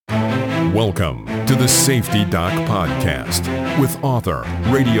Welcome to the Safety Doc Podcast with author,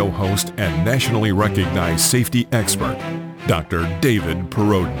 radio host, and nationally recognized safety expert, Dr. David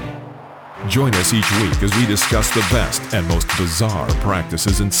Perrodin. Join us each week as we discuss the best and most bizarre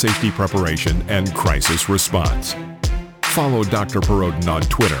practices in safety preparation and crisis response. Follow Dr. Perrodin on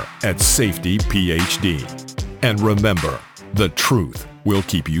Twitter at SafetyPhD. And remember, the truth will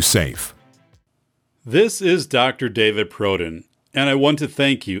keep you safe. This is Dr. David Perrodin, and I want to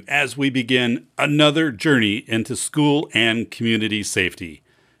thank you as we begin another journey into school and community safety.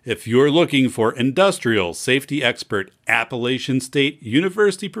 If you're looking for industrial safety expert, Appalachian State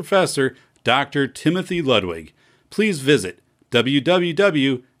University professor Dr. Timothy Ludwig, please visit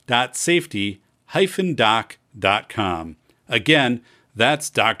www.safety-doc.com. Again, that's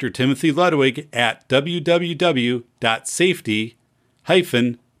Dr. Timothy Ludwig at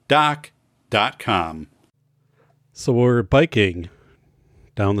www.safety-doc.com. So we're biking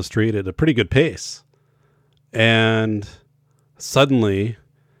down the street at a pretty good pace. And suddenly,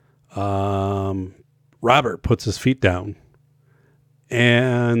 Robert puts his feet down.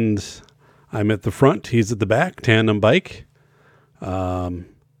 And I'm at the front. He's at the back, tandem bike. I'm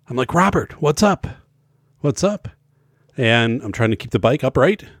like, Robert, what's up? What's up? And I'm trying to keep the bike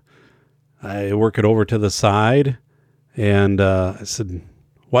upright. I work it over to the side. And I said,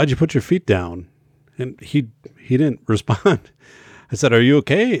 why'd you put your feet down? And he didn't respond. I said, are you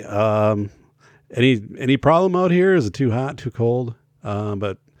okay? Any problem out here? Is it too hot, too cold?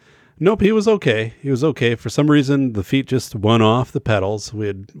 But nope, he was okay. He was okay. For some reason, the feet just went off the pedals.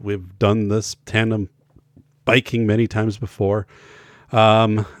 We've done this tandem biking many times before.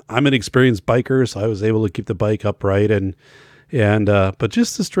 I'm an experienced biker, so I was able to keep the bike upright but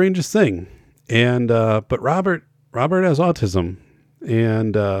just the strangest thing. But Robert has autism,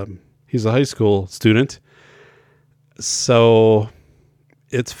 and he's a high school student. So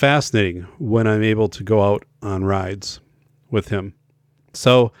it's fascinating when I'm able to go out on rides with him.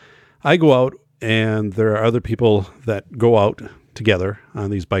 So I go out, and there are other people that go out together on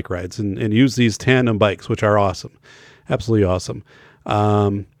these bike rides and use these tandem bikes, which are awesome. Absolutely awesome.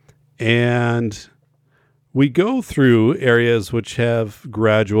 And we go through areas which have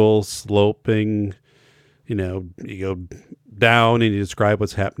gradual sloping, you go down and you describe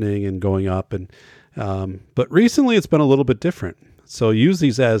what's happening and going up. But recently it's been a little bit different. So use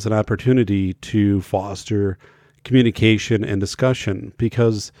these as an opportunity to foster communication and discussion,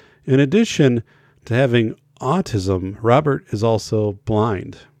 because in addition to having autism, Robert is also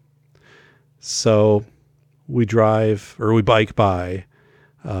blind. So we bike by,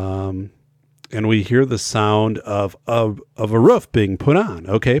 and we hear the sound of a roof being put on,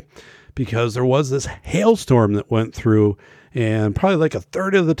 okay? Because there was this hailstorm that went through, and probably like a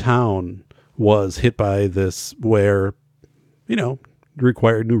third of the town was hit by this, where,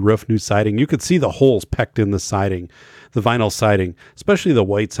 required new roof, new siding. You could see the holes pecked in the siding, the vinyl siding, especially the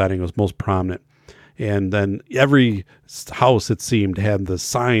white siding was most prominent. And then every house, it seemed, had the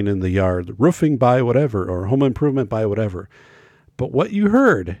sign in the yard, roofing by whatever, or home improvement by whatever. But what you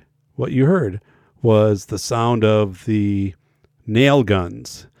heard was the sound of the nail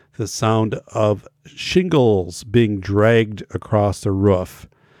guns, the sound of shingles being dragged across the roof,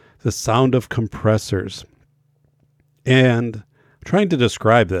 the sound of compressors. And trying to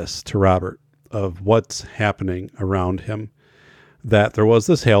describe this to Robert of what's happening around him, that there was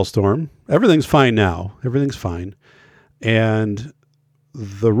this hailstorm. Everything's fine now. Everything's fine. And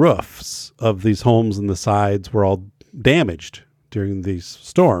the roofs of these homes and the sides were all damaged during these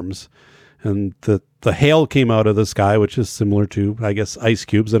storms. And the hail came out of the sky, which is similar to, I guess, ice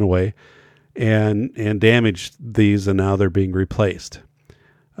cubes in a way, and damaged these, and now they're being replaced.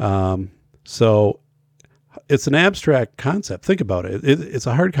 So it's an abstract concept. Think about it. It's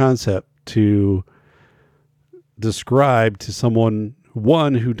a hard concept to describe to someone,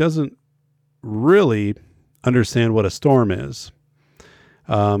 one, who doesn't really understand what a storm is.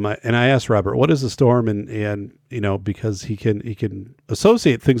 And I asked Robert, what is a storm? And because he can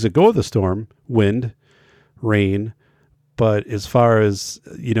associate things that go with a storm, wind, rain, but as far as,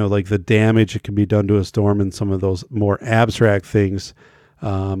 like the damage that can be done to a storm and some of those more abstract things,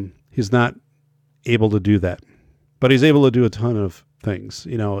 he's not able to do that. But he's able to do a ton of things.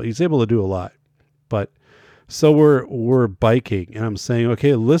 He's able to do a lot. But so we're biking, and I'm saying,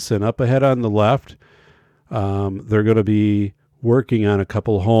 okay, listen, up ahead on the left, they're going to be working on a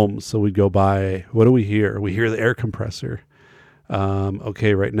couple homes. So we go by. What do we hear? We hear the air compressor.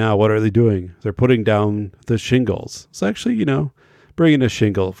 Okay, right now, what are they doing? They're putting down the shingles. It's actually, bringing a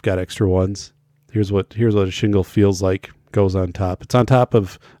shingle. I've got extra ones. Here's what a shingle feels like. Goes on top. It's on top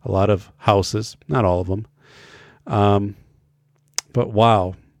of a lot of houses, not all of them. But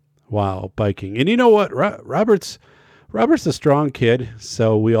wow, while biking. And you know what? Robert's a strong kid,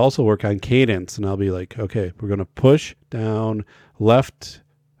 so we also work on cadence. And I'll be like, okay, we're going to push down, left,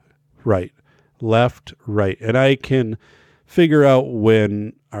 right, left, right. And I can figure out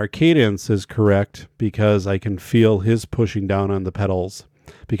when our cadence is correct because I can feel his pushing down on the pedals.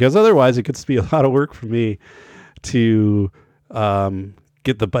 Because otherwise it gets to be a lot of work for me to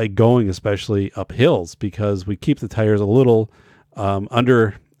get the bike going, especially up hills, because we keep the tires a little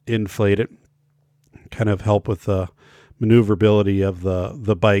under inflated, kind of help with the maneuverability of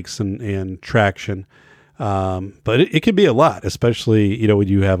the bikes and traction. But it can be a lot, especially, when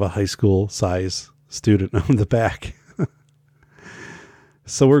you have a high school size student on the back.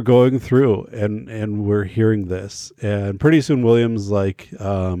 So we're going through and we're hearing this, and pretty soon William's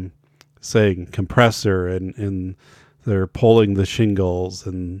saying compressor, and they're pulling the shingles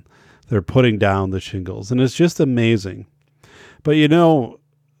and they're putting down the shingles, and it's just amazing. But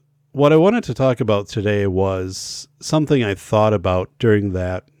what I wanted to talk about today was something I thought about during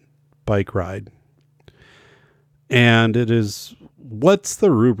that bike ride. And it is, what's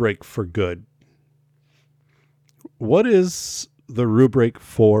the rubric for good? What is the rubric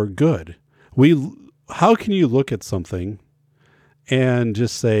for good? How can you look at something and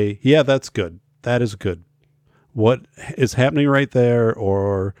just say, yeah, that's good. That is good. What is happening right there,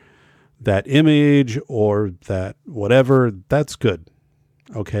 or that image, or that whatever, that's good.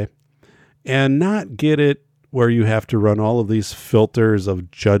 Okay. And not get it where you have to run all of these filters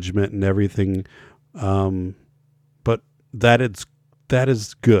of judgment and everything. But that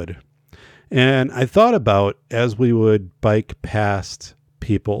is good. And I thought about, as we would bike past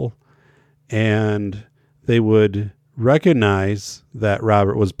people and they would recognize that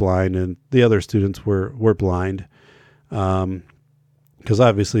Robert was blind and the other students were blind. Because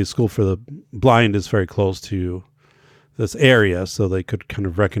obviously School for the Blind is very close to this area, so they could kind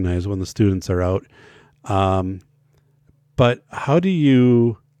of recognize when the students are out. But how do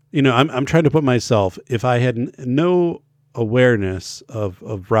you, I'm trying to put myself, if I had no awareness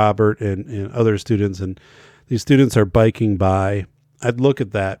of Robert and other students, and these students are biking by, I'd look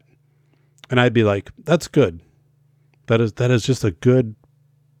at that and I'd be like, that's good. That is just a good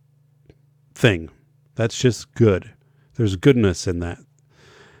thing. That's just good. There's goodness in that.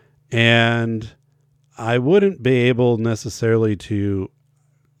 And I wouldn't be able necessarily to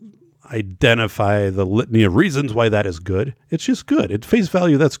identify the litany of reasons why that is good. It's just good. At face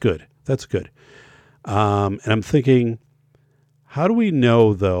value, that's good. That's good. And I'm thinking, how do we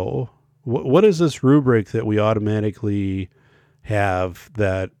know, though, what is this rubric that we automatically have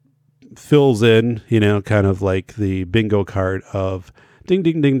that fills in, kind of like the bingo card of ding,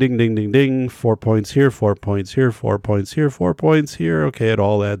 ding, ding, ding, ding, ding, ding, 4 points here, 4 points here, 4 points here, 4 points here. Okay, it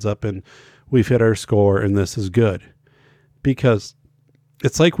all adds up and we've hit our score and this is good. Because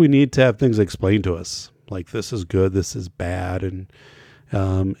it's like we need to have things explained to us, like this is good, this is bad, and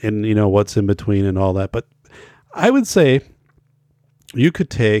what's in between and all that. But I would say you could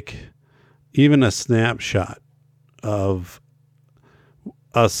take even a snapshot of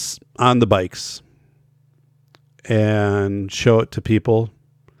us on the bikes and show it to people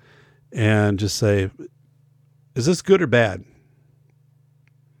and just say, is this good or bad?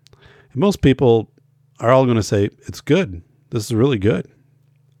 And most people are all going to say, it's good. This is really good.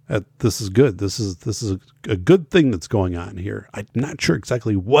 This is good. This is a good thing that's going on here. I'm not sure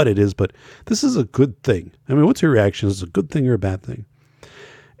exactly what it is, but this is a good thing. I mean, what's your reaction? Is it a good thing or a bad thing?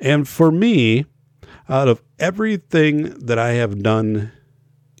 And for me, out of everything that I have done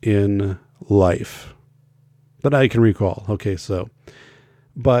in life that I can recall,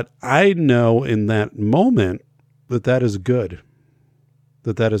 but I know in that moment that is good.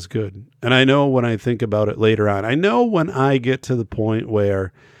 That is good. And I know when I think about it later on, I know when I get to the point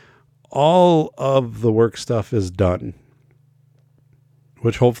where all of the work stuff is done,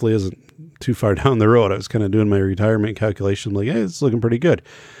 which hopefully isn't too far down the road. I was kind of doing my retirement calculation, like, hey, it's looking pretty good.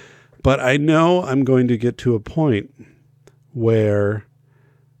 But I know I'm going to get to a point where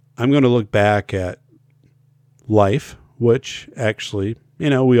I'm going to look back at life, which actually,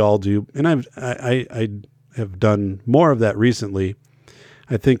 we all do. And I have done more of that recently.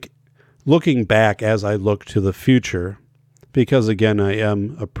 I think looking back as I look to the future, because again, I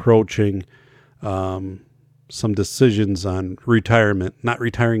am approaching some decisions on retirement, not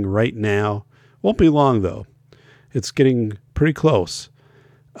retiring right now. Won't be long though. It's getting pretty close.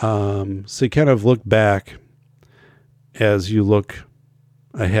 So you kind of look back as you look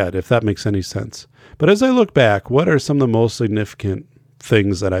ahead, if that makes any sense. But as I look back, what are some of the most significant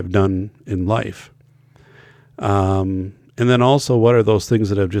things that I've done in life? And then also, what are those things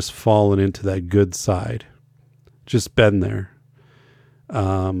that have just fallen into that good side? Just been there.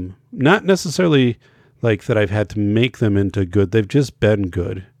 Not necessarily like that I've had to make them into good. They've just been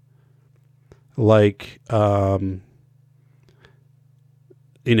good. Like,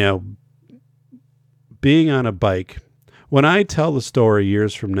 being on a bike. When I tell the story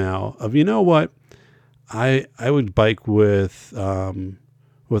years from now of, what, I would bike with a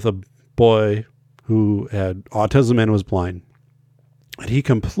boy who had autism and was blind, and he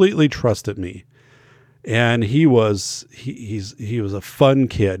completely trusted me. And he was a fun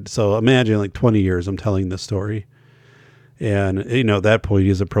kid. So imagine like 20 years I'm telling this story. And, at that point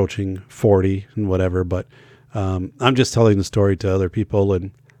he's approaching 40 and whatever. But I'm just telling the story to other people.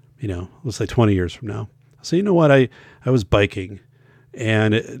 And, let's say 20 years from now. So you know what? I was biking,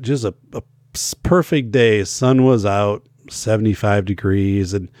 and just a perfect day. Sun was out, 75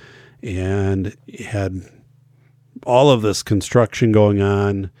 degrees, and had all of this construction going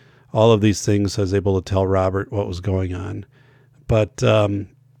on. All of these things, I was able to tell Robert what was going on. But,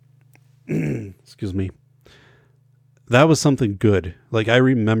 excuse me, that was something good. Like, I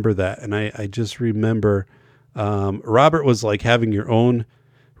remember that. And I just remember, Robert was like having your own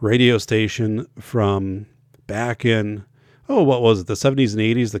radio station from back in, what was it? The 70s and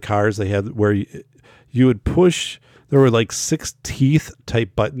 80s, the cars they had where you would push, there were like 6 teeth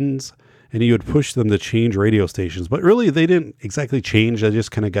type buttons, and you would push them to change radio stations. But really, they didn't exactly change. They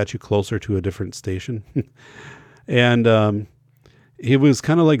just kind of got you closer to a different station. And it was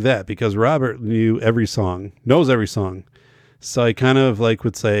kind of like that because Robert knows every song. So I kind of like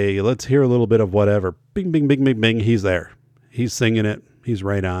would say, let's hear a little bit of whatever. Bing, bing, bing, bing, bing. He's there. He's singing it. He's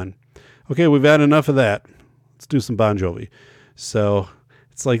right on. Okay, we've had enough of that. Let's do some Bon Jovi. So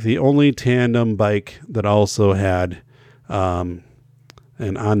it's like the only tandem bike that also had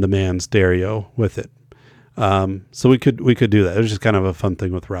an on-demand stereo with it. So we could do that. It was just kind of a fun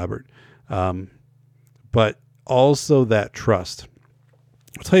thing with Robert. But also that trust.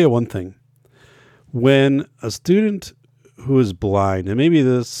 I'll tell you one thing. When a student who is blind, and maybe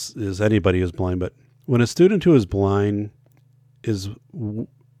this is anybody who's blind, but when a student who is blind is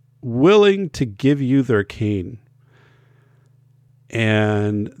willing to give you their cane,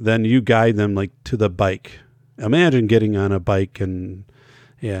 and then you guide them like to the bike. Imagine getting on a bike and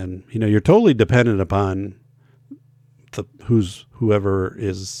you're totally dependent upon whoever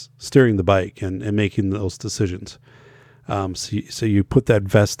is steering the bike and making those decisions. So you put that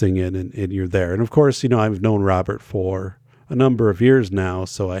vesting in and you're there. And of course, I've known Robert for a number of years now,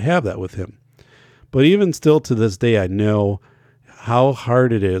 so I have that with him. But even still to this day, I know how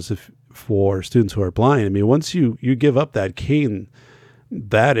hard it is for students who are blind. I mean, once you give up that cane,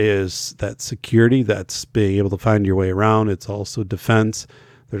 that is that security, that's being able to find your way around. It's also defense.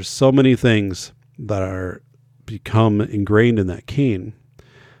 There's so many things that are become ingrained in that cane.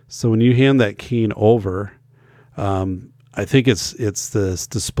 So when you hand that cane over, I think it's this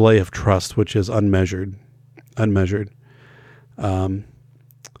display of trust, which is unmeasured.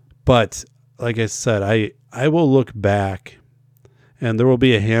 But like I said, I will look back, and there will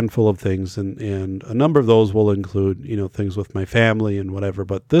be a handful of things, and a number of those will include, things with my family and whatever.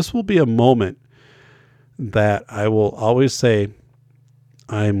 But this will be a moment that I will always say,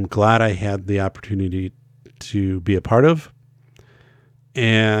 I'm glad I had the opportunity to be a part of,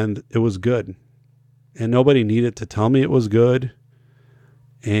 and it was good. And nobody needed to tell me it was good,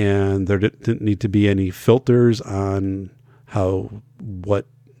 and there didn't need to be any filters on what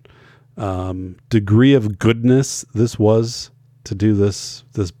degree of goodness this was to do this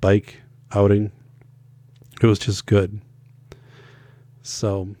bike outing. It was just good.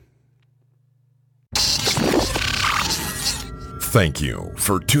 So thank you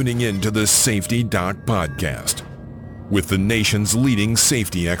for tuning in to the Safety Doc Podcast with the nation's leading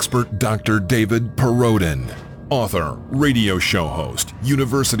safety expert, Dr. David Perrodin, author, radio show host,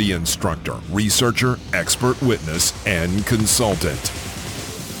 university instructor, researcher, expert witness, and consultant.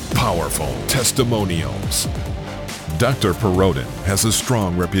 Powerful testimonials. Dr. Perrodin has a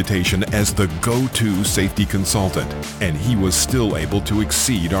strong reputation as the go-to safety consultant, and he was still able to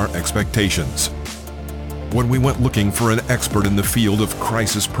exceed our expectations. When we went looking for an expert in the field of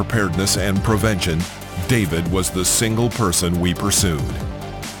crisis preparedness and prevention, David was the single person we pursued.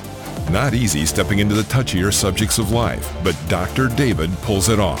 Not easy stepping into the touchier subjects of life, but Dr. David pulls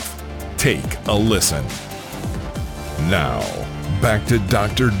it off. Take a listen. Now, back to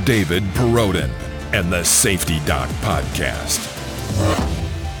Dr. David Perrodin and the Safety Doc Podcast.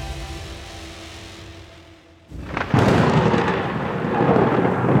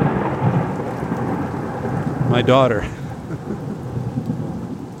 My daughter.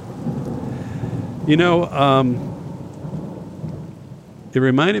 It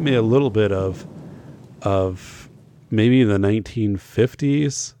reminded me a little bit of maybe the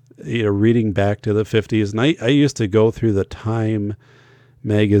 1950s, reading back to the 50s. And I used to go through the Time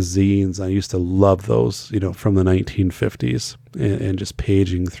magazines. I used to love those, from the 1950s and just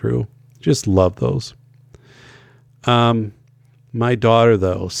paging through. Just love those. My daughter,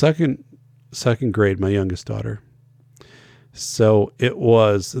 though, second grade, my youngest daughter. So this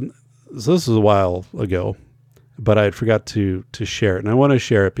was a while ago, but I forgot to share it. And I want to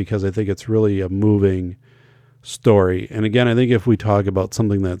share it because I think it's really a moving story. And again, I think if we talk about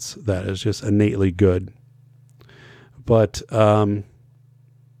something that is just innately good, but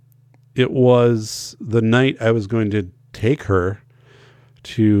it was the night I was going to take her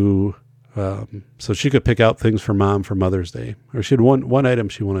to, so she could pick out things for Mom for Mother's Day, or she had one item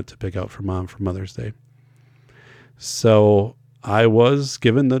she wanted to pick out for Mom for Mother's Day. So I was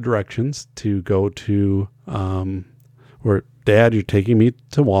given the directions to go to, where, Dad, you're taking me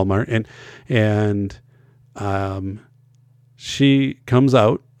to Walmart, and she comes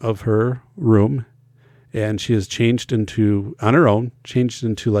out of her room, and she has changed into, on her own,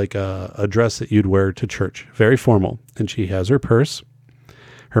 like a dress that you'd wear to church, very formal. And she has her purse,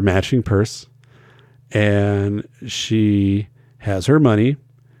 her matching purse, and she has her money,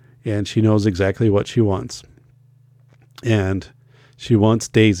 and she knows exactly what she wants. And she wants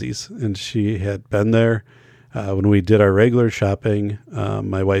daisies, and she had been there when we did our regular shopping.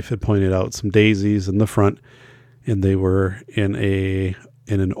 My wife had pointed out some daisies in the front, and they were in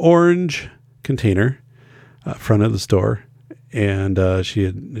an orange container, front of the store, and she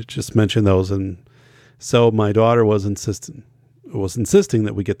had just mentioned those. And so my daughter was insisting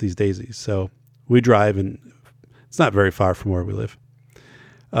that we get these daisies. So we drive, and it's not very far from where we live.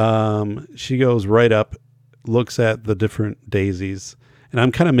 She goes right up, looks at the different daisies, and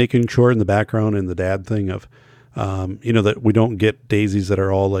I'm kind of making sure in the background in the dad thing of, that we don't get daisies that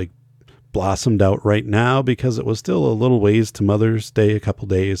are all like blossomed out right now, because it was still a little ways to Mother's Day, a couple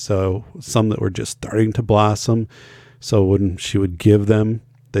days. So some that were just starting to blossom. So when she would give them,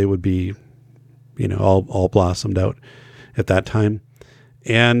 they would be, all blossomed out at that time.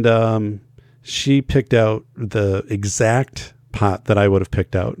 And she picked out the exact pot that I would have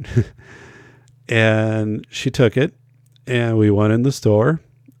picked out. And she took it, and we went in the store,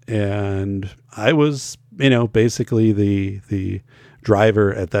 and I was, basically the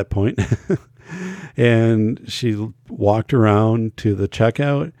driver at that point. And she walked around to the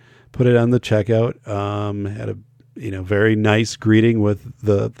checkout, put it on the checkout, had a, very nice greeting with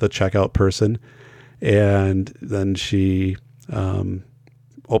the checkout person. And then she,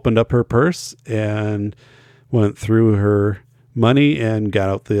 opened up her purse and went through her money and got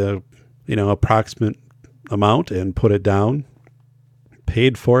out the, approximate amount and put it down,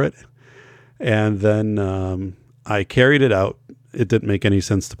 paid for it. And then, I carried it out. It didn't make any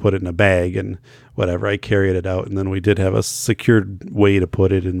sense to put it in a bag and whatever. I carried it out, and then we did have a secured way to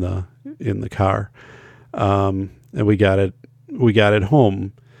put it in the car. And we got it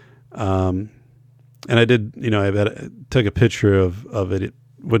home. And I did, I took a picture of it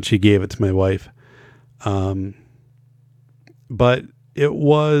when she gave it to my wife. But it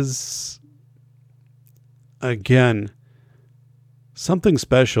was, again, something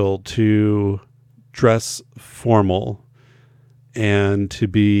special to dress formal and to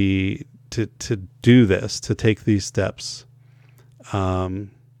do this, to take these steps.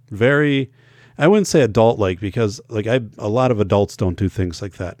 Very, I wouldn't say adult-like, because a lot of adults don't do things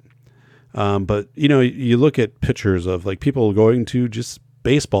like that. But you look at pictures of like people going to just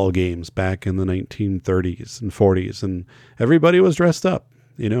baseball games back in the 1930s and 40s, and everybody was dressed up.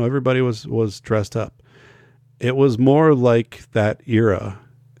 Everybody was dressed up. It was more like that era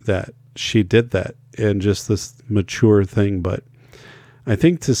that she did that, and just this mature thing. But I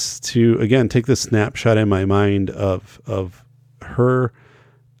think to again take this snapshot in my mind of her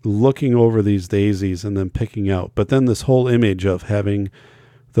looking over these daisies and then picking out, but then this whole image of having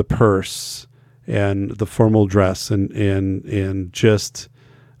the purse and the formal dress and just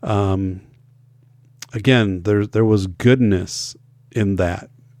again there was goodness in that.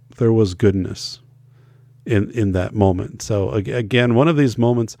 There was goodness in that moment. So again, one of these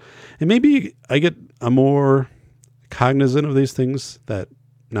moments, and maybe I'm more cognizant of these things that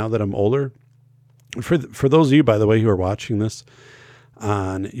now that I'm older. For those of you, by the way, who are watching this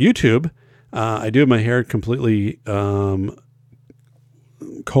on YouTube, I do have my hair completely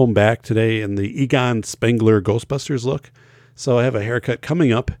combed back today in the Egon Spengler Ghostbusters look. So I have a haircut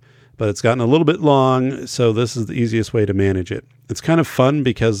coming up, but it's gotten a little bit long. So this is the easiest way to manage it. It's kind of fun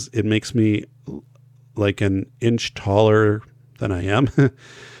because it makes me like an inch taller than I am.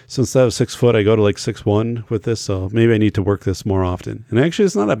 So instead of 6 foot, I go to like 6'1" with this. So maybe I need to work this more often. And actually,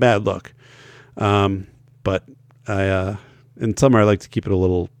 it's not a bad look. But In summer, I like to keep it a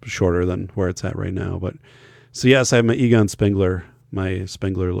little shorter than where it's at right now. But so yes, I have my Egon Spengler,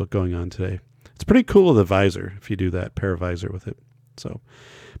 look going on today. It's pretty cool with a visor if you do that, pair of visor with it. So,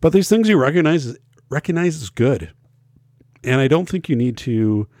 but these things you recognize is good. And I don't think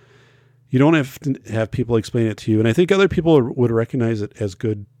you don't have to have people explain it to you. And I think other people would recognize it as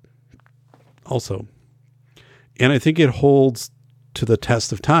good also. And I think it holds to the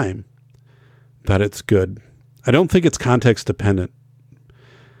test of time that it's good. I don't think it's context dependent.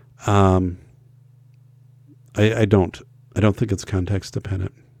 I don't think it's context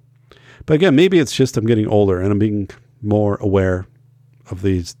dependent. But again, maybe it's just I'm getting older and I'm being more aware of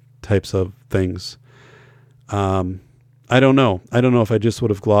these types of things. I don't know. I don't know if I just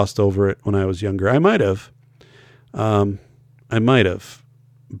would have glossed over it when I was younger. I might have.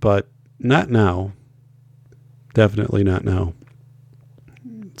 But not now. Definitely not now.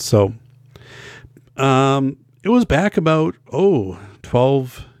 So, it was back about,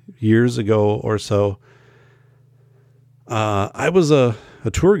 12 years ago or so. I was a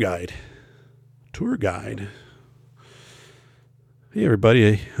tour guide. Hey,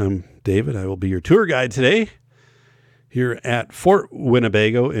 everybody. I'm David. I will be your tour guide today here at Fort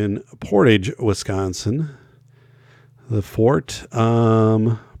Winnebago in Portage, Wisconsin. The fort,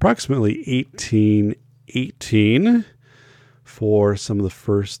 approximately 1818 for some of the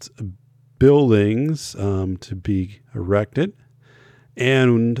first buildings to be erected.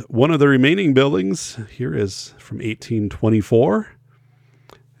 And one of the remaining buildings here is from 1824.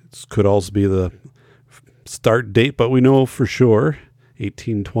 This could also be the start date, but we know for sure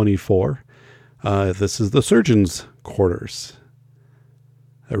 1824. This is the surgeon's quarters.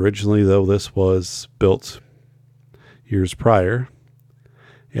 Originally, though, this was built years prior,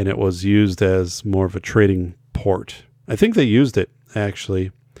 and it was used as more of a trading port. I think they used it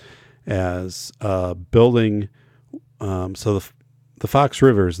actually as a building. So the Fox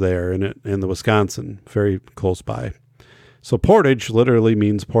River is there in the Wisconsin, very close by. So portage literally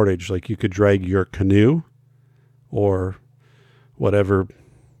means portage. Like you could drag your canoe or whatever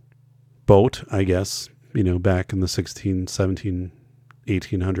boat, I guess, back in the 16, 17,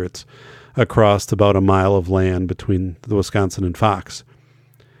 1800s across about a mile of land between the Wisconsin and Fox.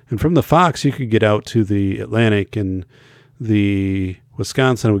 And from the Fox, you could get out to the Atlantic, and the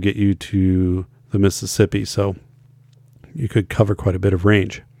Wisconsin would get you to the Mississippi. So you could cover quite a bit of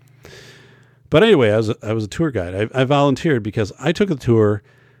range. But anyway, I was a tour guide. I volunteered because I took a tour,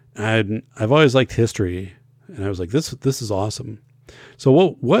 and I've always liked history, and I was like, this is awesome. So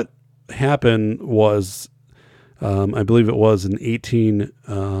what happened was, I believe it was in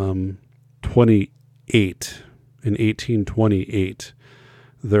 1828.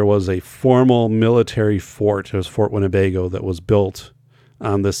 There was a formal military fort. It was Fort Winnebago that was built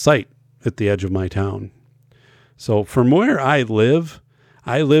on this site at the edge of my town. So from where I live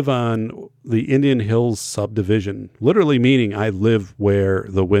on the Indian Hills subdivision, literally meaning I live where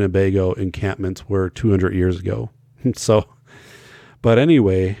the Winnebago encampments were 200 years ago. So, but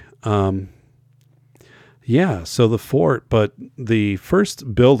anyway, so the fort, but the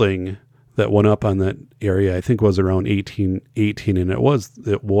first building that went up on that area, I think was around 1818. And it was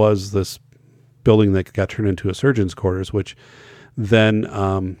this building that got turned into a surgeon's quarters, which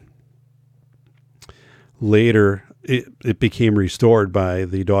then, later it became restored by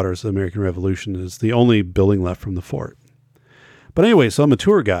the Daughters of the American Revolution as the only building left from the fort. But anyway, so I'm a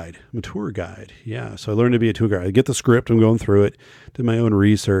tour guide. Yeah. So I learned to be a tour guide. I get the script. I'm going through it, did my own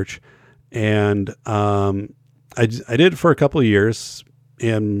research. And, I did it for a couple of years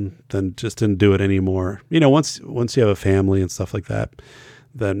and then just didn't do it anymore. Once you have a family and stuff like that,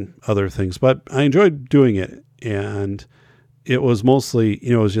 then other things, but I enjoyed doing it. And it was mostly,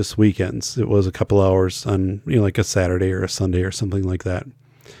 it was just weekends. It was a couple hours on, like a Saturday or a Sunday or something like that.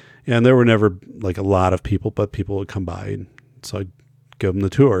 And there were never like a lot of people, but people would come by. And so I'd give them the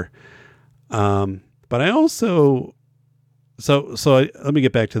tour. But I also, let me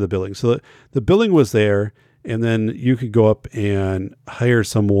get back to the building. So the building was there, and then you could go up and hire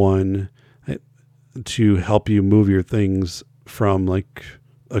someone to help you move your things from like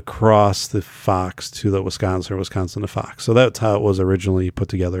across the Fox to the Wisconsin, or Wisconsin to Fox. So that's how it was originally put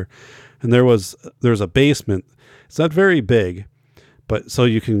together. And there's a basement. It's not very big, but so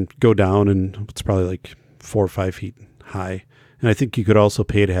you can go down, and it's probably like 4 or 5 feet high. And I think you could also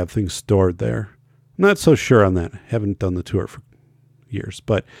pay to have things stored there. I'm not so sure on that. Haven't done the tour for years,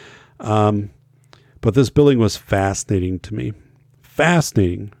 but this building was fascinating to me.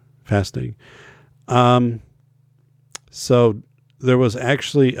 Fascinating. So there was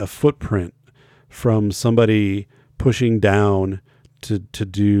actually a footprint from somebody pushing down to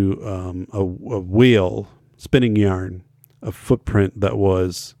do a wheel. spinning yarn, a footprint that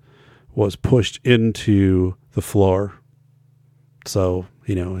was pushed into the floor. So,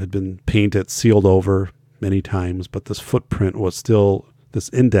 it had been painted, sealed over many times, but this footprint was still, this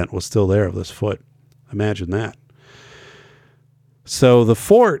indent was still there of this foot. Imagine that. So the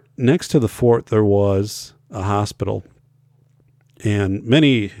fort, next to the fort, there was a hospital, and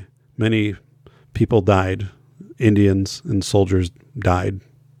many, many people died. Indians and soldiers died,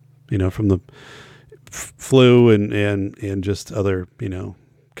 from the flu and just other,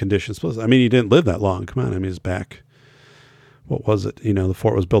 conditions. I mean, he didn't live that long. Come on. I mean, he's back. What was it? The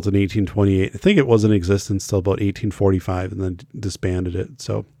fort was built in 1828. I think it was in existence till about 1845 and then disbanded it.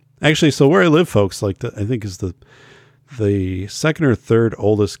 So actually, where I live, folks, I think is the second or third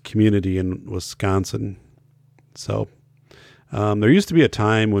oldest community in Wisconsin. So there used to be a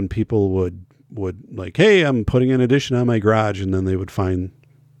time when people would like, hey, I'm putting an addition on my garage, and then they would find,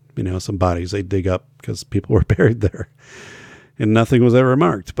 some bodies they'd dig up because people were buried there, and nothing was ever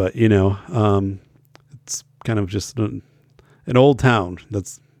marked. But it's kind of just an old town.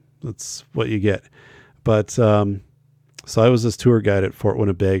 That's what you get. But so I was this tour guide at Fort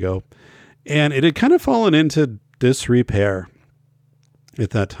Winnebago, and it had kind of fallen into disrepair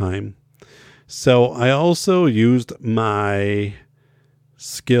at that time. So I also used my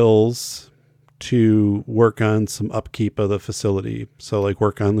skills to work on some upkeep of the facility. So like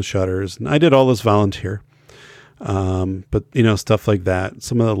work on the shutters, and I did all this volunteer. But stuff like that,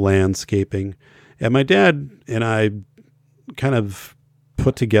 some of the landscaping, and my dad and I kind of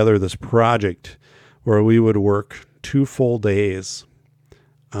put together this project where we would work 2 full days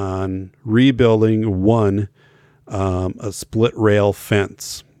on rebuilding a split rail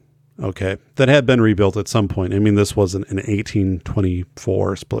fence. Okay. That had been rebuilt at some point. I mean, this wasn't an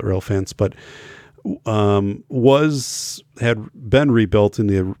 1824 split rail fence, but had been rebuilt in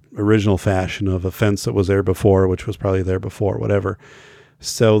the original fashion of a fence that was there before, which was probably there before, whatever.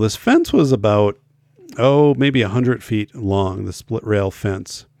 So this fence was about, maybe 100 feet long, the split rail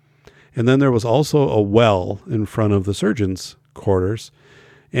fence. And then there was also a well in front of the surgeon's quarters,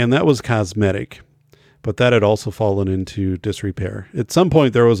 and that was cosmetic, but that had also fallen into disrepair. At some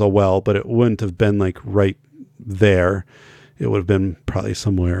point there was a well, but it wouldn't have been like right there. It would have been probably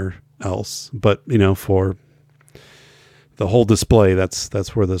somewhere else. But, for the whole display,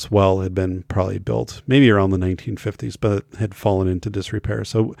 that's where this well had been probably built, maybe around the 1950s, but it had fallen into disrepair.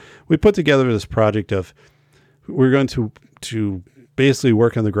 So we put together this project of, we're going to basically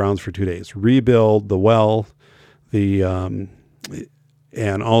work on the grounds for 2 days, rebuild the well, and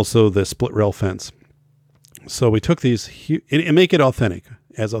also the split rail fence. So we took these and make it authentic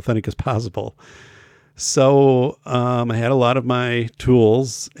as possible. So I had a lot of my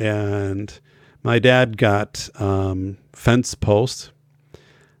tools, and my dad got fence posts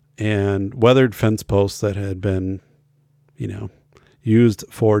and weathered fence posts that had been, used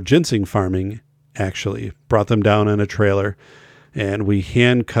for ginseng farming, actually. Brought them down on a trailer, and we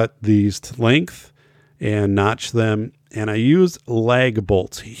hand cut these to length and notched them. And I used lag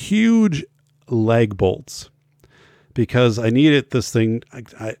bolts, huge lag bolts, because I needed this thing.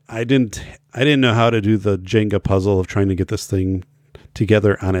 I didn't know how to do the Jenga puzzle of trying to get this thing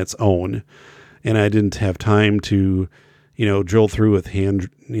together on its own. And I didn't have time to, drill through with hand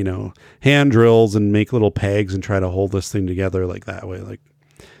drills and make little pegs and try to hold this thing together like that way. Like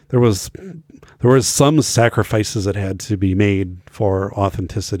there was some sacrifices that had to be made for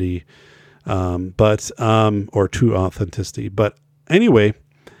authenticity, or to authenticity. But anyway,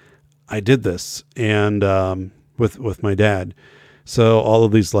 I did this, and with my dad. So all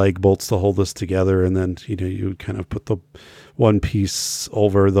of these lag bolts to hold this together, and then you kind of put the one piece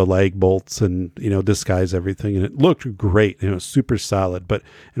over the lag bolts and disguise everything, and it looked great. It was super solid.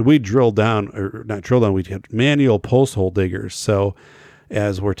 And we drilled down, or not drilled down, we had manual post hole diggers. So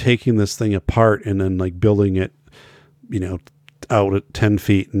as we're taking this thing apart and then like building it, out at 10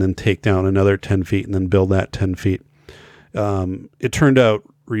 feet, and then take down another 10 feet and then build that 10 feet. It turned out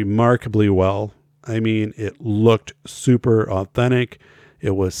remarkably well. I mean, it looked super authentic.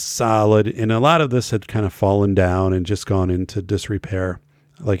 It was solid. And a lot of this had kind of fallen down and just gone into disrepair,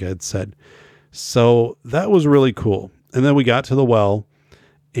 like I had said. So that was really cool. And then we got to the well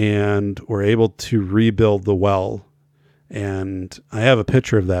and were able to rebuild the well. And I have a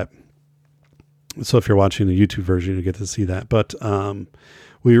picture of that. So if you're watching the YouTube version, you get to see that. But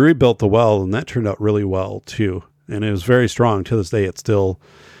we rebuilt the well, and that turned out really well too. And it was very strong. To this day, it's still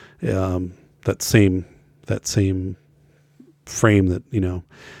that same frame that,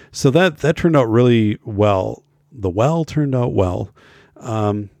 so that turned out really well. The well turned out well.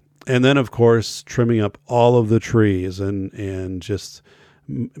 And then of course, trimming up all of the trees and just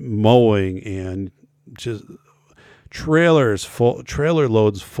mowing and just trailer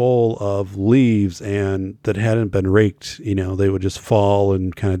loads full of leaves and that hadn't been raked. They would just fall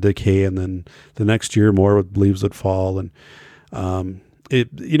and kind of decay, and then the next year more leaves would fall. And it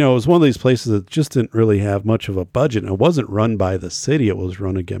was one of these places that just didn't really have much of a budget. And it wasn't run by the city. It was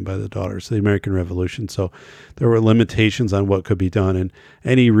run again by the Daughters of the American Revolution. So there were limitations on what could be done. And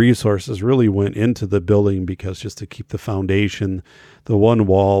any resources really went into the building because just to keep the foundation, the one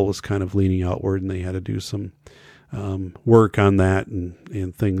wall was kind of leaning outward, and they had to do some work on that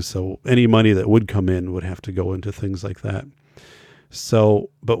and things. So any money that would come in would have to go into things like that. So,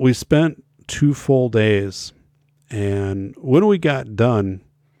 but we spent 2 full days. And when we got done,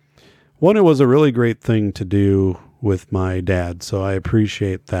 one, it was a really great thing to do with my dad. So I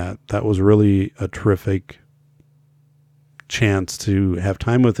appreciate that. That was really a terrific chance to have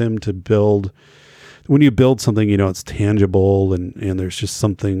time with him to build. When you build something, it's tangible and there's just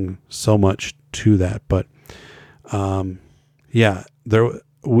something so much to that. But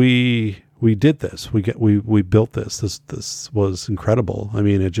we did this. We built this. This was incredible. I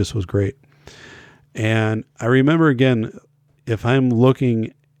mean, it just was great. And I remember, again, if I'm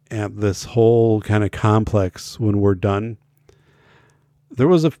looking at this whole kind of complex when we're done, there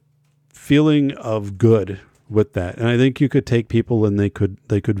was a feeling of good with that. And I think you could take people and they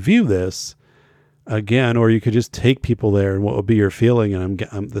could view this again, or you could just take people there and what would be your feeling. And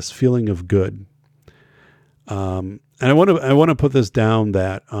I'm this feeling of good. And I want to put this down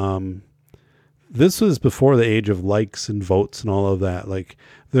that, this was before the age of likes and votes and all of that. Like,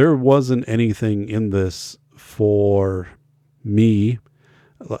 there wasn't anything in this for me,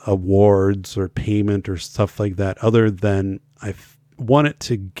 awards or payment or stuff like that, other than I wanted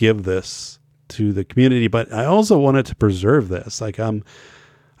to give this to the community, but I also wanted to preserve this. Like, I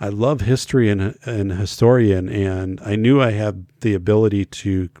love history and historian, and I knew I had the ability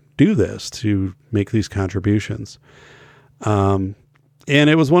to do this, to make these contributions.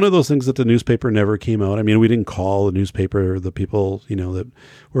 And it was one of those things that the newspaper never came out. I mean, we didn't call the newspaper, the people, that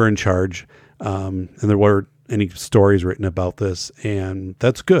were in charge. And there weren't any stories written about this. And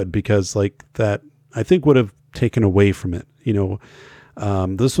that's good, because like that, I think would have taken away from it.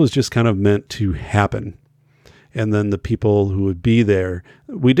 This was just kind of meant to happen. And then the people who would be there,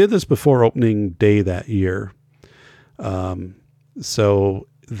 we did this before opening day that year. So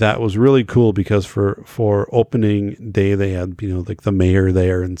that was really cool, because for opening day, they had, like the mayor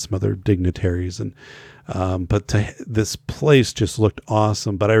there and some other dignitaries. And, but this place just looked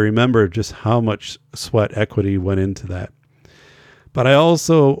awesome. But I remember just how much sweat equity went into that. But I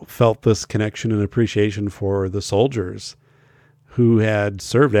also felt this connection and appreciation for the soldiers who had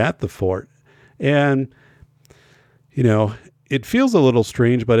served at the fort. And, it feels a little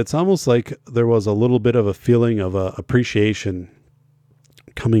strange, but it's almost like there was a little bit of a feeling of appreciation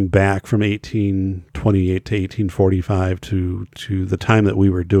coming back from 1828 to 1845 to the time that we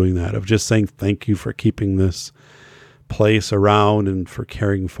were doing that, of just saying thank you for keeping this place around and for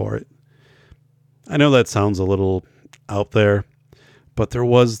caring for it. I know that sounds a little out there, but there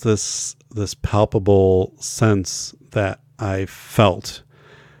was this palpable sense that I felt,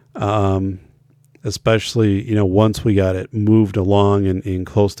 especially, once we got it moved along and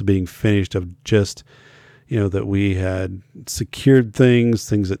close to being finished, of just, that we had secured things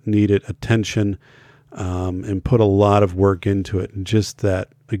that needed attention, and put a lot of work into it. And just that,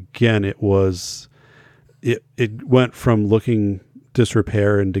 again, it went from looking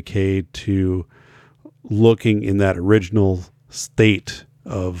disrepair and decay to looking in that original state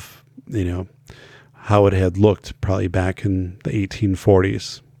of, how it had looked probably back in the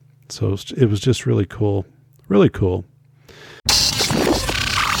 1840s. So it was just really cool. Really cool.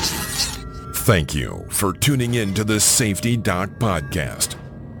 Thank you for tuning in to the Safety Doc Podcast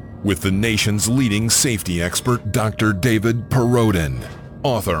with the nation's leading safety expert, Dr. David Perrodin,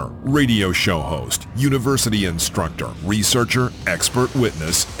 author, radio show host, university instructor, researcher, expert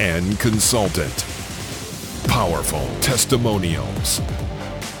witness, and consultant. Powerful testimonials.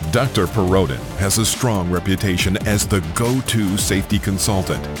 Dr. Perrodin has a strong reputation as the go-to safety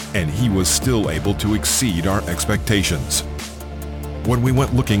consultant, and he was still able to exceed our expectations. When we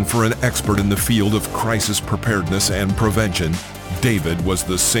went looking for an expert in the field of crisis preparedness and prevention, David was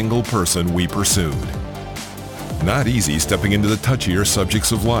the single person we pursued. Not easy stepping into the touchier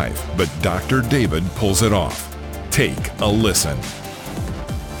subjects of life, but Dr. David pulls it off. Take a listen.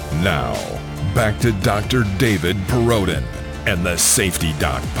 Now, back to Dr. David Perrodin and the Safety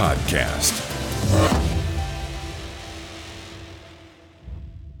Doc Podcast.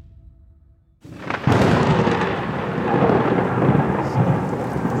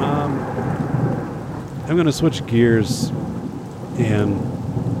 I'm going to switch gears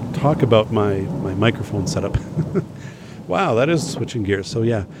and talk about my microphone setup. Wow, that is switching gears. So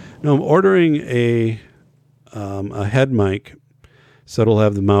yeah, no, I'm ordering a head mic, so it'll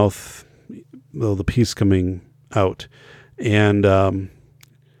have the piece coming out, and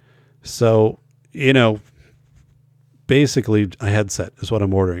so basically a headset is what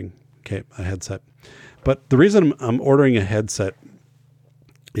I'm ordering. Okay, a headset. But the reason I'm ordering a headset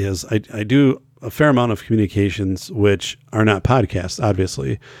is I do a fair amount of communications which are not podcasts,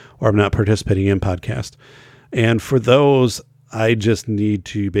 obviously, or I'm not participating in podcast. And for those, I just need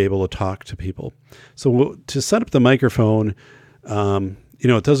to be able to talk to people. So to set up the microphone,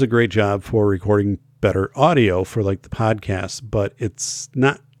 it does a great job for recording better audio for like the podcast, but it's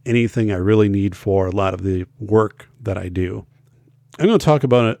not anything I really need for a lot of the work that I do. I'm going to talk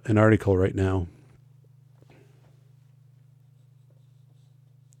about an article right now.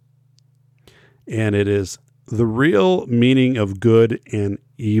 And it is The Real Meaning of Good and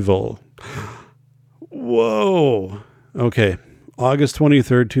Evil. Whoa. Okay. August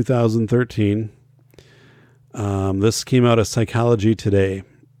 23rd, 2013. This came out of Psychology Today.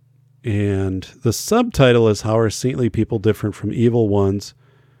 And the subtitle is How Are Saintly People Different from Evil Ones?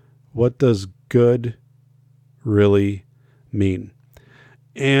 What does good really mean?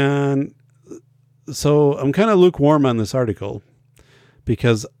 And so I'm kind of lukewarm on this article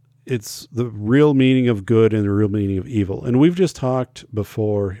because it's the real meaning of good and the real meaning of evil. And we've just talked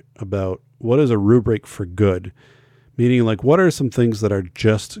before about what is a rubric for good, meaning like what are some things that are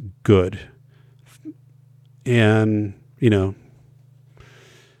just good? And,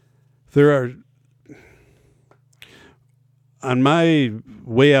 there are, on my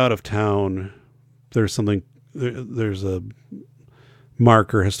way out of town, there's a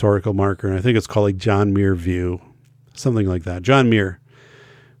marker, historical marker, and I think it's called like John Muir View, something like that. John Muir,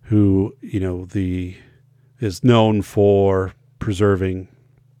 who, is known for preserving,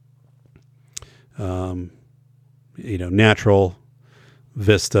 natural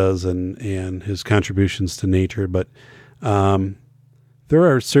vistas and his contributions to nature. But there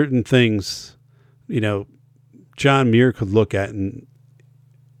are certain things, John Muir could look at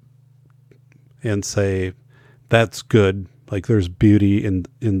and say, that's good. Like there's beauty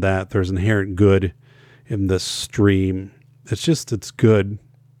in that. There's inherent good in this stream. It's good.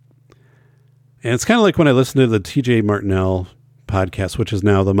 And it's kind of like when I listen to the TJ Martinell podcast, which is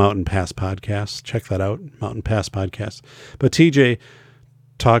now the Mountain Pass podcast. Check that out, Mountain Pass podcast. But TJ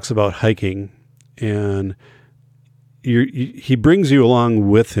talks about hiking, and he brings you along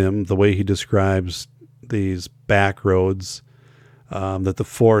with him the way he describes these back roads that the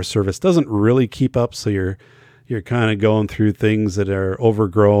Forest Service doesn't really keep up. So you're kind of going through things that are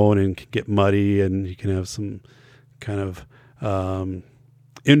overgrown and can get muddy, and you can have some kind of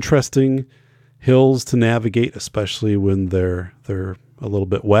interesting hills to navigate, especially when they're a little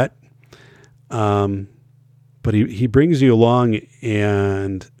bit wet. But he brings you along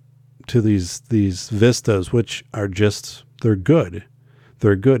and to these vistas, which are they're good.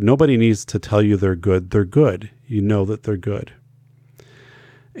 They're good. Nobody needs to tell you they're good. They're good. You know that they're good.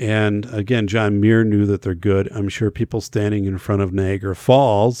 And again, John Muir knew that they're good. I'm sure people standing in front of Niagara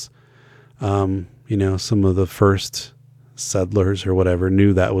Falls, some of the first settlers or whatever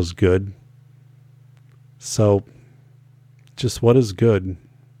knew that was good. So just what is good?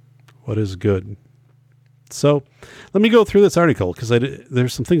 What is good? So let me go through this article because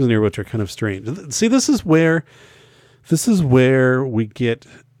there's some things in here which are kind of strange. See, this is where we get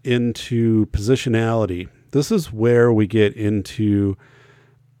into positionality. This is where we get into,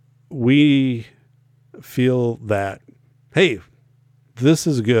 we feel that, hey, this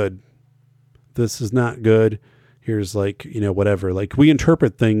is good. This is not good. Here's whatever. Like we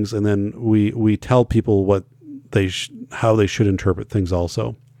interpret things, and then we tell people what how they should interpret things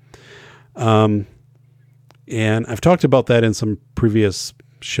also. And I've talked about that in some previous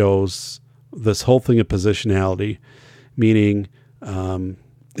shows. This whole thing of positionality, meaning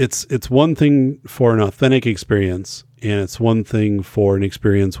it's one thing for an authentic experience, and it's one thing for an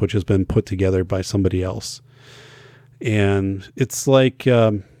experience which has been put together by somebody else. And it's like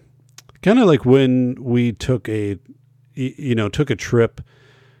kind of like when we took a trip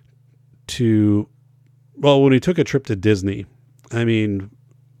to Disney. I mean,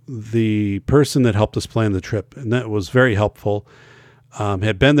 the person that helped us plan the trip, and that was very helpful,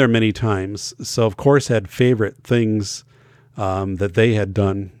 had been there many times. So of course had favorite things that they had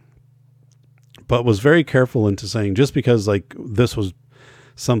done, but was very careful into saying, just because like this was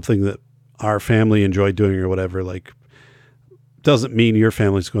something that our family enjoyed doing or whatever, like doesn't mean your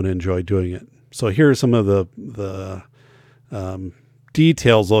family's going to enjoy doing it. So here are some of the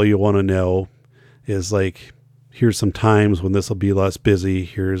details. All you want to know is like, here's some times when this will be less busy.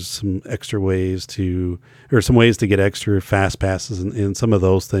 Here's some extra ways some ways to get extra fast passes and some of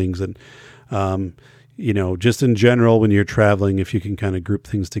those things. And, just in general, when you're traveling, if you can kind of group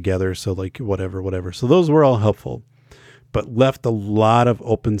things together. So like whatever. So those were all helpful, but left a lot of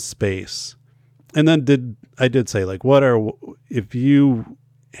open space. And then I did say, like, if you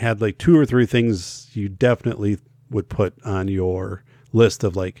had like 2 or 3 things you definitely would put on your list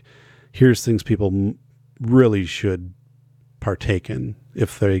of like, here's things people really should partake in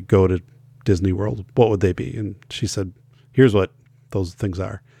if they go to Disney World, what would they be? And she said, here's what those things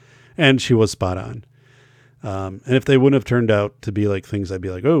are. And she was spot on. And if they wouldn't have turned out to be like things, I'd be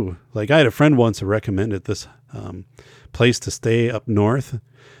like, oh, like I had a friend once who recommended this place to stay up north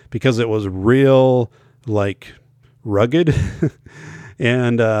because it was real like rugged.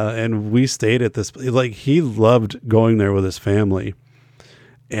 And we stayed at this, like he loved going there with his family.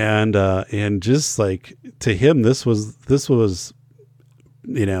 And just like to him, this was,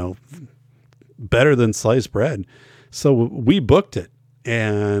 better than sliced bread. So we booked it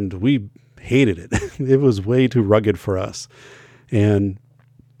and we hated it. It was way too rugged for us. And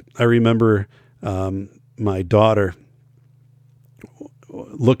I remember, my daughter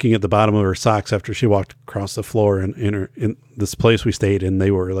looking at the bottom of her socks after she walked across the floor in this place we stayed in,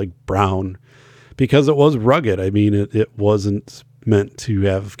 they were like brown because it was rugged. I mean, it wasn't meant to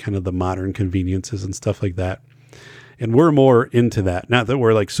have kind of the modern conveniences and stuff like that. And we're more into that. Not that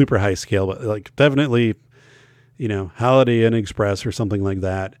we're like super high scale, but like definitely, Holiday Inn Express or something like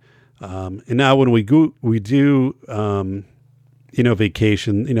that. And now when we do,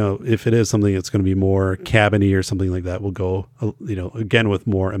 vacation, if it is something that's going to be more cabiny or something like that, we'll go, again with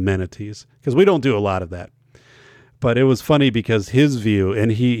more amenities because we don't do a lot of that. But it was funny because his view,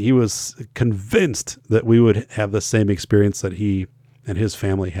 and he was convinced that we would have the same experience that he and his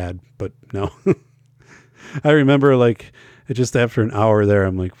family had, but no. I remember like just after an hour there,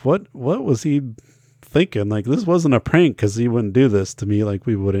 I'm like, what was he thinking? Like this wasn't a prank because he wouldn't do this to me like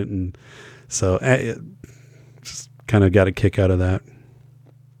we wouldn't. And so just kind of got a kick out of that.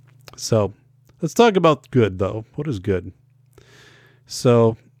 So let's talk about good though. What is good?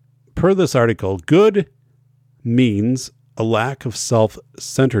 So per this article, good means a lack of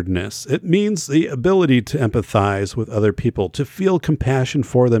self-centeredness. It means the ability to empathize with other people, to feel compassion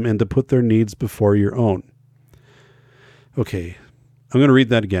for them, and to put their needs before your own. Okay, I'm going to read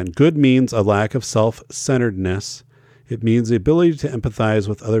that again. Good means a lack of self-centeredness. It means the ability to empathize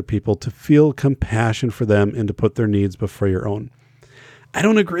with other people, to feel compassion for them, and to put their needs before your own. I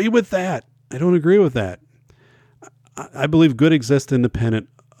don't agree with that. I believe good exists independent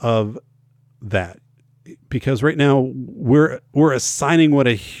of that. Because right now we're assigning what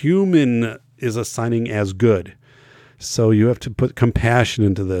a human is assigning as good. So you have to put compassion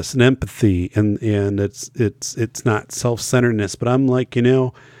into this and empathy, and it's not self-centeredness. But I'm like,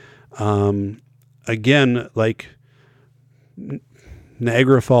 again, like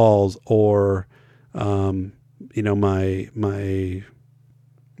Niagara Falls or, my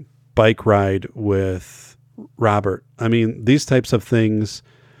bike ride with Robert. I mean, these types of things.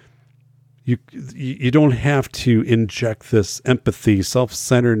 You don't have to inject this empathy,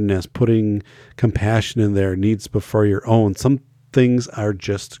 self-centeredness, putting compassion in there, needs before your own. Some things are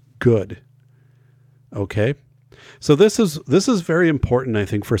just good. Okay? So this is very important, I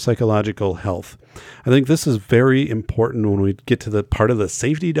think, for psychological health. I think this is very important when we get to the part of the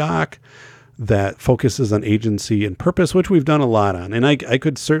safety doc that focuses on agency and purpose, which we've done a lot on. And I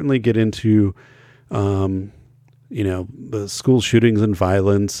could certainly get into the school shootings and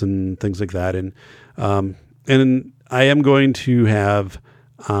violence and things like that. And I am going to have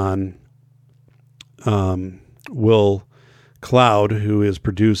on Will Cloud, who is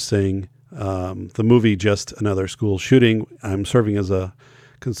producing the movie Just Another School Shooting. I'm serving as a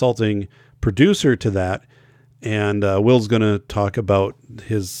consulting producer to that. And Will's going to talk about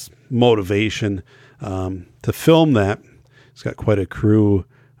his motivation to film that. He's got quite a crew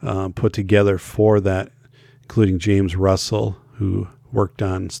put together for that, including James Russell, who worked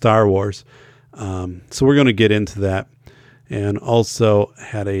on Star Wars. So we're going to get into that. And also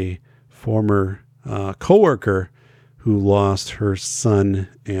had a former coworker who lost her son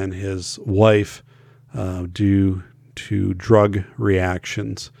and his wife due to drug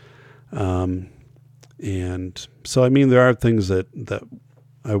reactions. And so, I mean, there are things that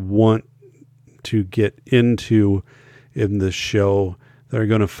I want to get into in this show that are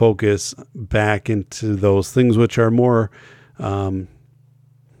going to focus back into those things which are more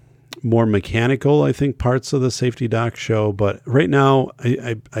mechanical, I think, parts of the Safety Doc show. But right now,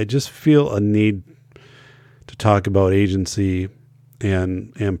 I just feel a need to talk about agency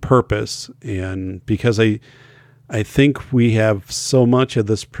and purpose, and because I think we have so much of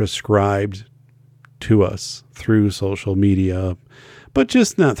this prescribed to us through social media, but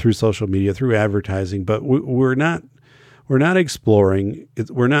just not through social media, through advertising. But we're not exploring.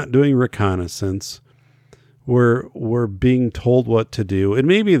 We're not doing reconnaissance. We're being told what to do, and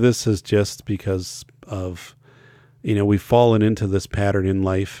maybe this is just because of, we've fallen into this pattern in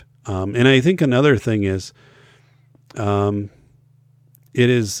life. And I think another thing is, it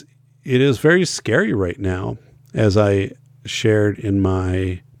is very scary right now, as I shared in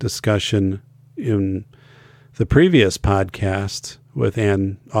my discussion in the previous podcast with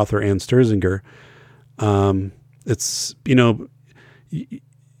author Ann Sturzinger.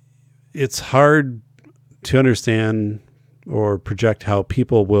 It's hard to understand or project how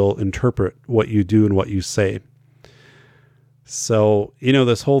people will interpret what you do and what you say. So,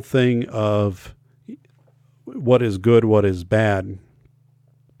 this whole thing of what is good, what is bad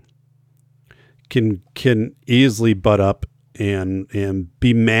can easily butt up and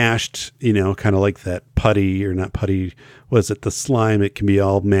be mashed, kind of like that putty, or not putty, was it the slime? It can be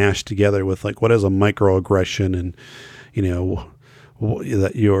all mashed together with like, what is a microaggression, and,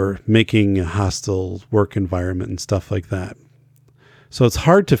 that you're making a hostile work environment and stuff like that. So it's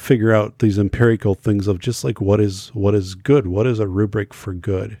hard to figure out these empirical things of just like, what is good? What is a rubric for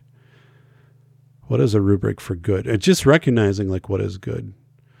good? What is a rubric for good? And just recognizing like what is good.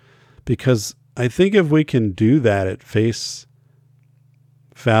 Because I think if we can do that at face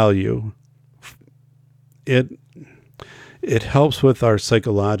value, it helps with our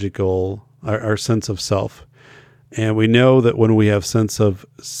psychological, our sense of self. And we know that when we have sense of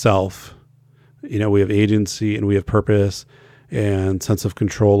self, we have agency and we have purpose and sense of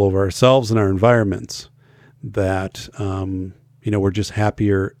control over ourselves and our environments, that, we're just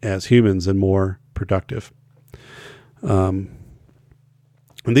happier as humans and more productive. And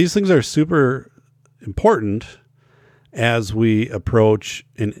these things are super important as we approach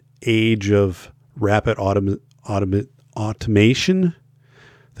an age of rapid automation,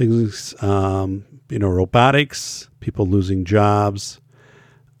 things, robotics, people losing jobs,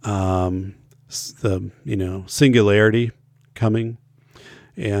 the singularity coming,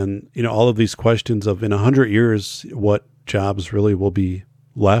 and all of these questions of, in 100 years, what jobs really will be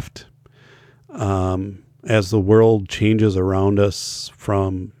left, as the world changes around us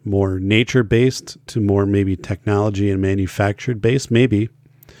from more nature-based to more maybe technology and manufactured-based. Maybe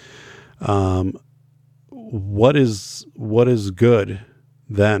what is good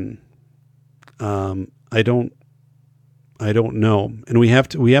then? I don't know, and we have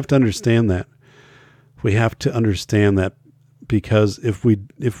to understand that. We have to understand that, because if we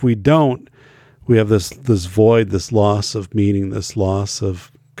don't, we have this void, this loss of meaning, this loss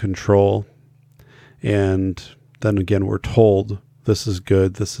of control. And then again, we're told this is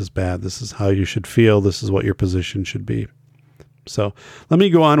good, this is bad, this is how you should feel, this is what your position should be. So let me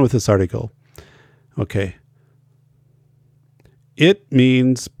go on with this article. Okay. It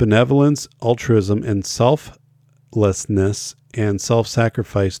means benevolence, altruism, and selflessness and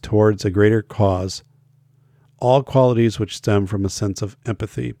self-sacrifice towards a greater cause, all qualities which stem from a sense of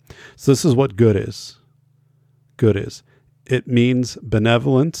empathy. So this is what good is. Good is. It means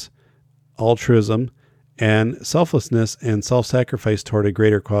benevolence, altruism, and selflessness and self-sacrifice toward a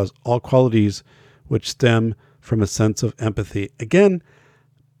greater cause, all qualities which stem from a sense of empathy. Again,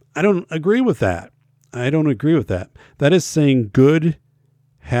 I don't agree with that. That is saying good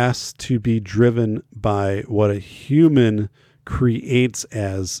has to be driven by what a human creates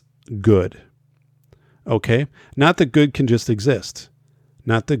as good. Okay? Not that good can just exist.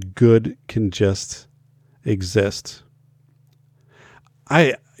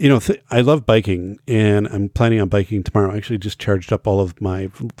 I love biking, and I'm planning on biking tomorrow. I actually just charged up all of my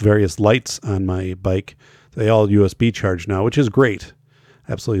various lights on my bike. They all USB charge now, which is great.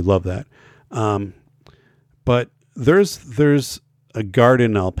 Absolutely love that. But there's a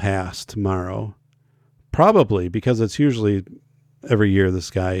garden I'll pass tomorrow, probably because it's usually every year this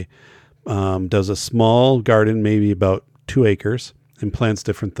guy does a small garden, maybe about 2 acres, and plants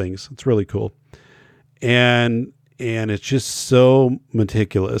different things. It's really cool. And it's just so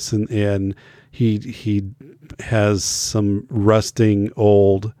meticulous, and he has some rusting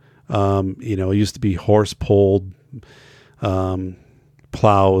old, it used to be horse pulled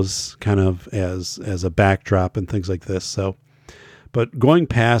plows kind of as a backdrop and things like this. So, but going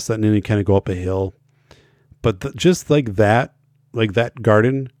past that, and then you kind of go up a hill, but just like that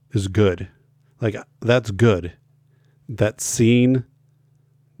garden is good. Like, that's good. That scene,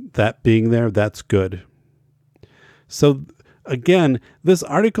 that being there, that's good. So again, this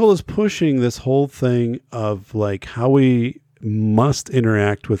article is pushing this whole thing of like how we must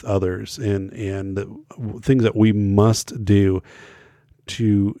interact with others and the things that we must do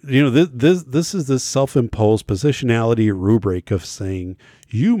to, this is this self-imposed positionality rubric of saying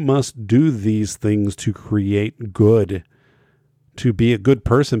you must do these things to create good, to be a good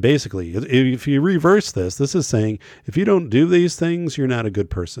person. Basically, if you reverse this is saying if you don't do these things, you're not a good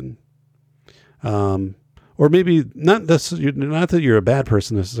person. Or maybe not that you're a bad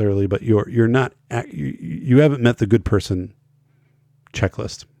person necessarily, but you're not, you haven't met the good person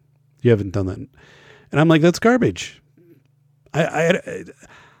checklist. You haven't done that. And I'm like, that's garbage.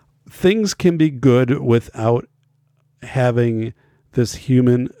 Things can be good without having this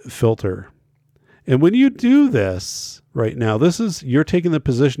human filter. And when you do this right now, you're taking the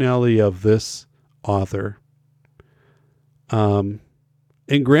positionality of this author. And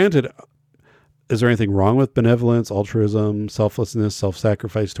granted, is there anything wrong with benevolence, altruism, selflessness,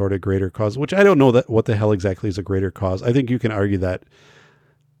 self-sacrifice toward a greater cause? Which I don't know what the hell exactly is a greater cause. I think you can argue that,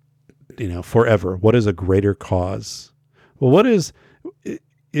 forever. What is a greater cause? Well, is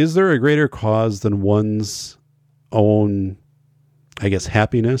there a greater cause than one's own, I guess,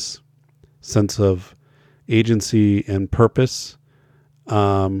 happiness, sense of agency and purpose?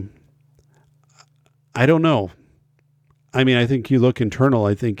 I don't know. I mean, I think you look internal.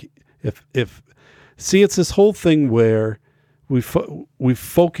 I think see, it's this whole thing where we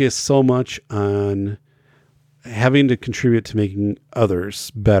focus so much on having to contribute to making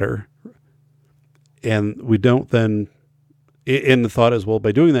others better. And we don't then, and the thought is, well,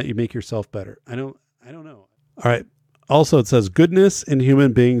 by doing that, you make yourself better. I don't know. All right. Also, it says goodness in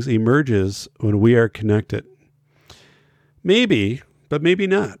human beings emerges when we are connected. Maybe, but maybe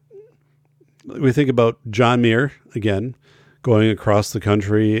not. We think about John Muir, again, going across the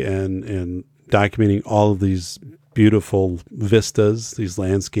country and documenting all of these beautiful vistas, these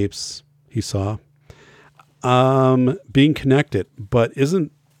landscapes he saw. Being connected, but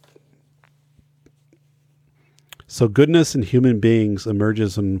so goodness in human beings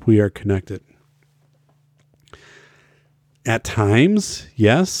emerges when we are connected. At times,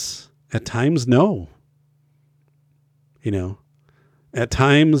 yes. At times, no. At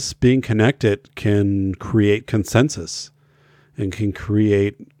times being connected can create consensus and can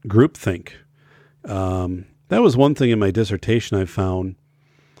create groupthink. That was one thing in my dissertation I found,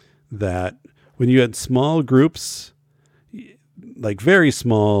 that when you had small groups, like very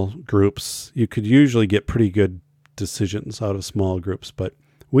small groups, you could usually get pretty good decisions out of small groups. But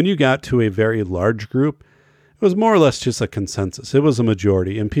when you got to a very large group, it was more or less just a consensus. It was a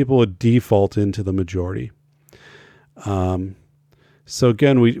majority, and people would default into the majority. So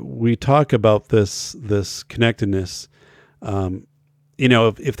again, we talk about this connectedness.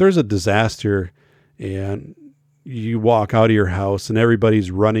 If there's a disaster and you walk out of your house and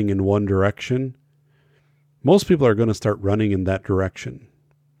everybody's running in one direction, most people are going to start running in that direction,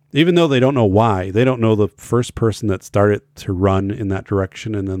 even though they don't know why. They don't know the first person that started to run in that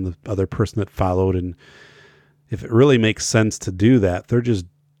direction and then the other person that followed. And if it really makes sense to do that, they're just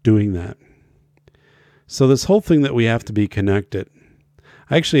doing that. So this whole thing that we have to be connected,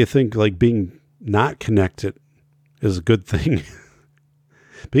 I actually think like being not connected is a good thing.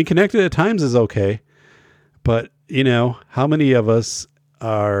 Being connected at times is okay. But, how many of us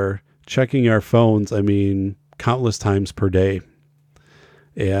are checking our phones, countless times per day,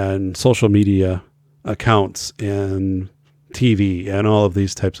 and social media accounts and TV and all of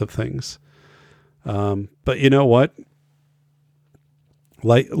these types of things? But you know what?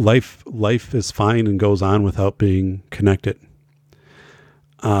 Life is fine and goes on without being connected.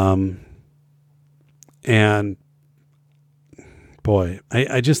 And boy,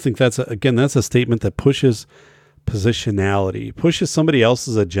 I just think that's a statement that pushes positionality, pushes somebody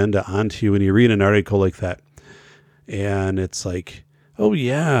else's agenda onto you when you read an article like that. And it's like, oh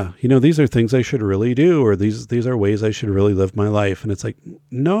yeah, these are things I should really do, or these are ways I should really live my life. And it's like,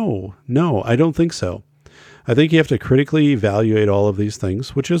 no, I don't think so. I think you have to critically evaluate all of these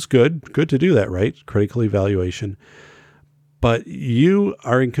things, which is good to do that, right? Critical evaluation. But you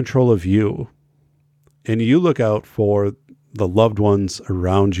are in control of you, and you look out for the loved ones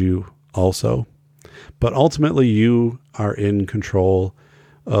around you also. But ultimately, you are in control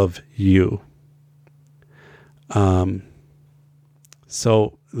of you.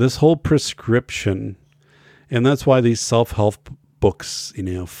 So this whole prescription, and that's why these self-help books,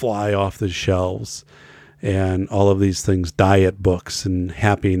 fly off the shelves, and all of these things, diet books and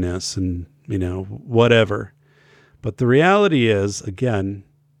happiness and, whatever. But the reality is, again,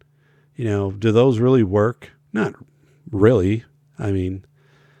 do those really work? Not really.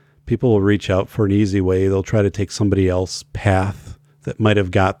 People will reach out for an easy way. They'll try to take somebody else's path that might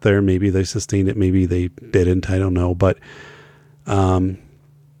have got there. Maybe they sustained it. Maybe they didn't. I don't know. But I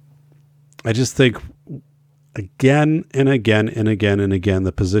just think again and again and again and again,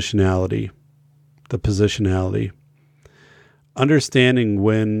 the positionality, understanding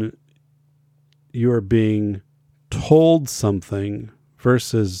when you are being told something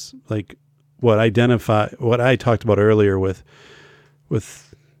versus like what I talked about earlier with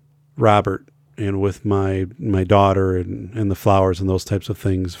Robert and with my daughter and the flowers and those types of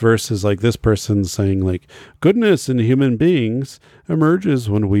things, versus like this person saying like goodness in human beings emerges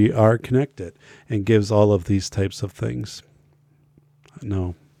when we are connected, and gives all of these types of things.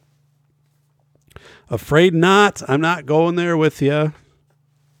 No. Afraid not. I'm not going there with you.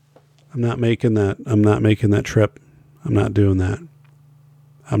 I'm not making that trip. I'm not doing that.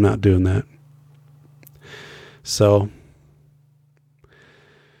 So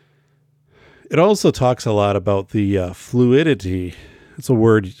it also talks a lot about the fluidity. It's a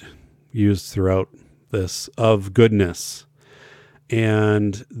word used throughout this, of goodness.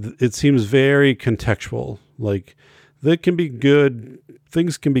 And it seems very contextual. Like that can be good.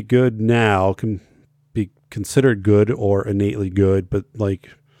 Things can be good now, can be considered good or innately good, but like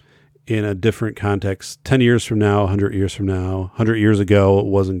in a different context, 10 years from now, 100 years from now, 100 years ago, it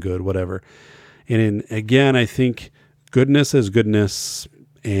wasn't good, whatever. And again, I think goodness is goodness,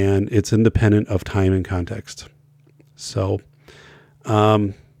 and it's independent of time and context. So,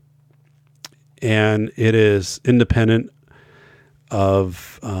 and it is independent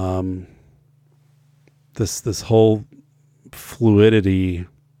of this whole fluidity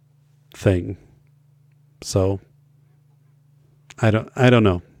thing. So, I don't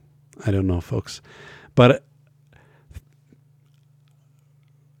know, folks. But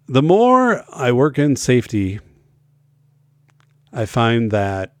the more I work in safety, I find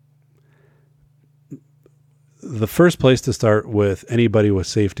that the first place to start with anybody with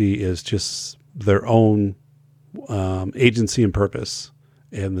safety is just their own agency and purpose,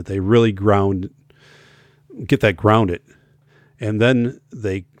 and that they really get that grounded. And then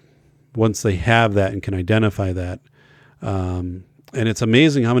once they have that and can identify that, and it's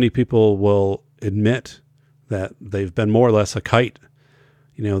amazing how many people will admit that they've been more or less a kite,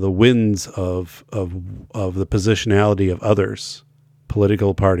 the winds of the positionality of others,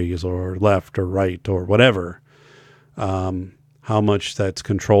 political parties or left or right or whatever, how much that's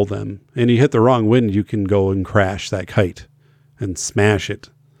controlled them. And you hit the wrong wind, you can go and crash that kite and smash it.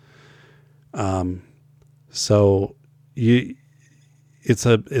 So it's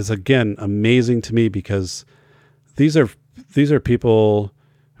again amazing to me, because these are people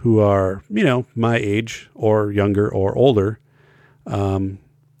who are, my age or younger or older.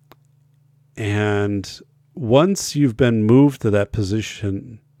 And once you've been moved to that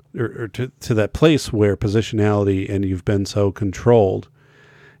position or to that place where positionality, and you've been so controlled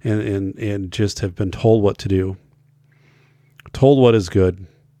and just have been told what to do, told what is good.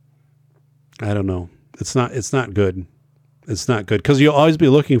 I don't know. It's not good. It's not good, because you'll always be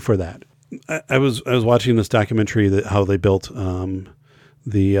looking for that. I was watching this documentary that how they built the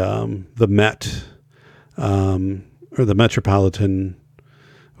Met or the Metropolitan,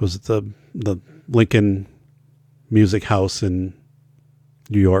 was it the Lincoln Music House in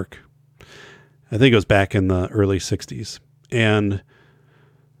New York. I think it was back in the early 60s. And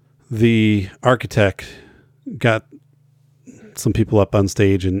the architect got some people up on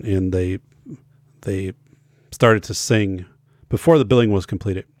stage, and they started to sing before the building was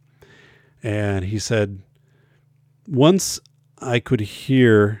completed. And he said, once I could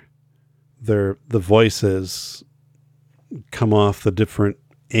hear the voices come off the different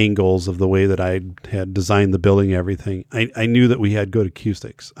angles of the way that I had designed the building and everything, I knew that we had good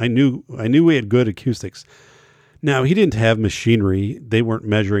acoustics. I knew we had good acoustics. Now, he didn't have machinery. They weren't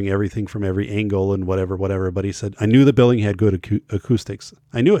measuring everything from every angle and whatever. But he said, I knew the building had good acoustics.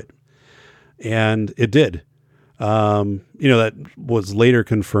 I knew it. And it did. That was later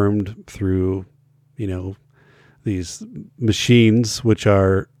confirmed through, these machines, which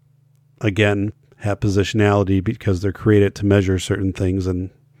are, again, have positionality because they're created to measure certain things, and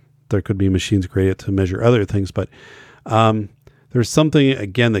there could be machines created to measure other things. But there's something,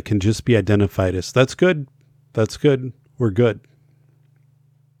 again, that can just be identified as, that's good. That's good. We're good.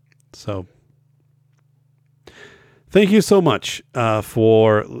 So thank you so much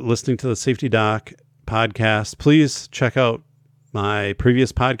for listening to the Safety Doc podcast. Please check out my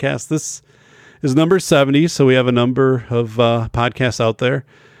previous podcast. This is number 70, so we have a number of podcasts out there,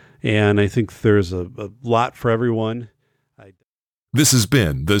 and I think there's a lot for everyone. This has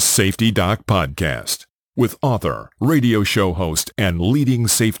been the Safety Doc Podcast with author, radio show host, and leading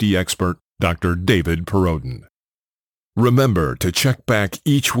safety expert, Dr. David Perrodin. Remember to check back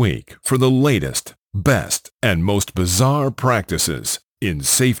each week for the latest best and most bizarre practices in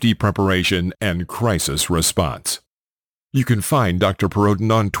safety preparation and crisis response. You can find Dr.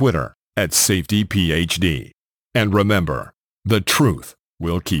 Perrodin on Twitter @SafetyPhD. And remember, the truth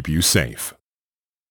will keep you safe.